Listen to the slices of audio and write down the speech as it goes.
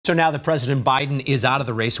So now that President Biden is out of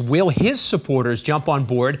the race, will his supporters jump on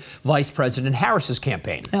board Vice President Harris's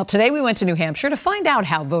campaign? Well, today we went to New Hampshire to find out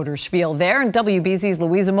how voters feel there. And WBZ's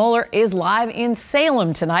Louisa Moller is live in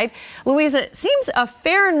Salem tonight. Louisa, it seems a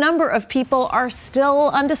fair number of people are still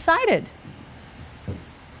undecided.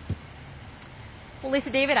 Well, Lisa,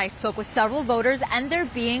 David, I spoke with several voters, and they're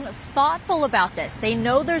being thoughtful about this. They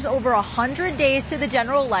know there's over 100 days to the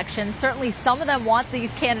general election. Certainly some of them want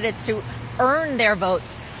these candidates to earn their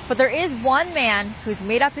votes. But there is one man who's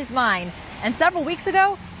made up his mind. And several weeks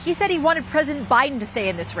ago, he said he wanted President Biden to stay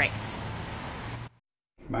in this race.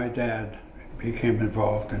 My dad became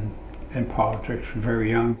involved in politics very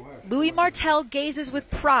young. Louis Martell gazes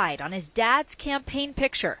with pride on his dad's campaign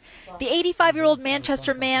picture. The 85-year-old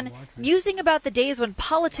Manchester man musing about the days when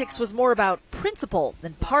politics was more about principle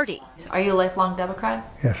than party. Are you a lifelong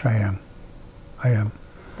Democrat? Yes, I am. I am.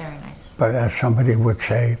 Very nice. But as somebody would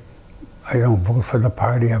say, I don't vote for the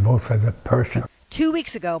party, I vote for the person. 2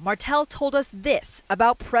 weeks ago, Martell told us this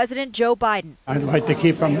about President Joe Biden. I'd like to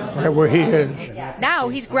keep him right where he is. Now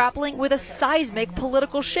he's grappling with a seismic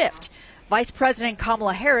political shift. Vice President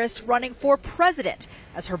Kamala Harris running for president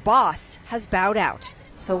as her boss has bowed out.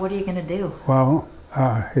 So what are you going to do? Well,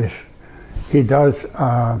 he does,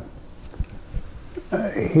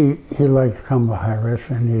 he likes Kamala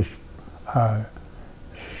Harris, and he's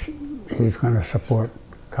going to support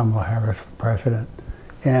Kamala Harris for president.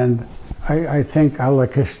 And I think I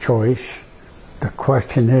like his choice. The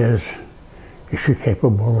question is she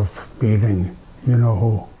capable of beating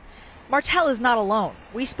you-know-who? Martell is not alone.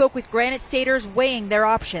 We spoke with Granite Staters weighing their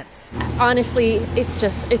options. Honestly,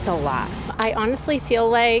 it's a lot. I honestly feel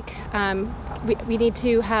like we need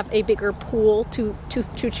to have a bigger pool to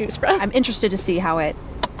choose from. I'm interested to see how it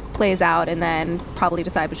plays out and then probably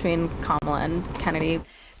decide between Kamala and Kennedy.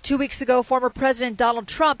 2 weeks ago, former President Donald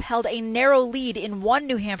Trump held a narrow lead in one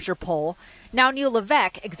New Hampshire poll. Now Neil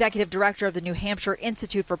Levesque, executive director of the New Hampshire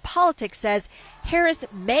Institute for Politics, says Harris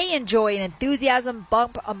may enjoy an enthusiasm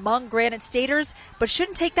bump among Granite Staters, but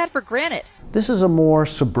shouldn't take that for granted. This is a more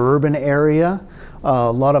suburban area,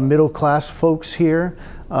 a lot of middle-class folks here,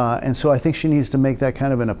 and so I think she needs to make that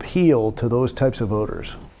kind of an appeal to those types of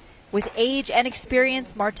voters. With age and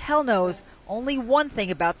experience, Martell knows only one thing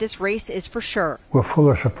about this race is for sure. We're full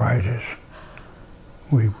of surprises.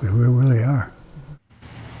 We really are.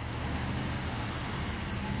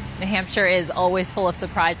 New Hampshire is always full of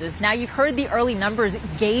surprises. Now you've heard the early numbers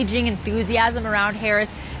gauging enthusiasm around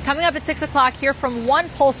Harris. Coming up at 6 o'clock, hear from one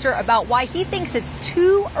pollster about why he thinks it's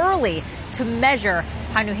too early to measure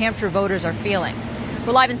how New Hampshire voters are feeling.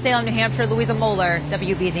 We're live in Salem, New Hampshire. Louisa Moller,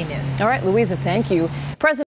 WBZ News. All right, Louisa, thank you. President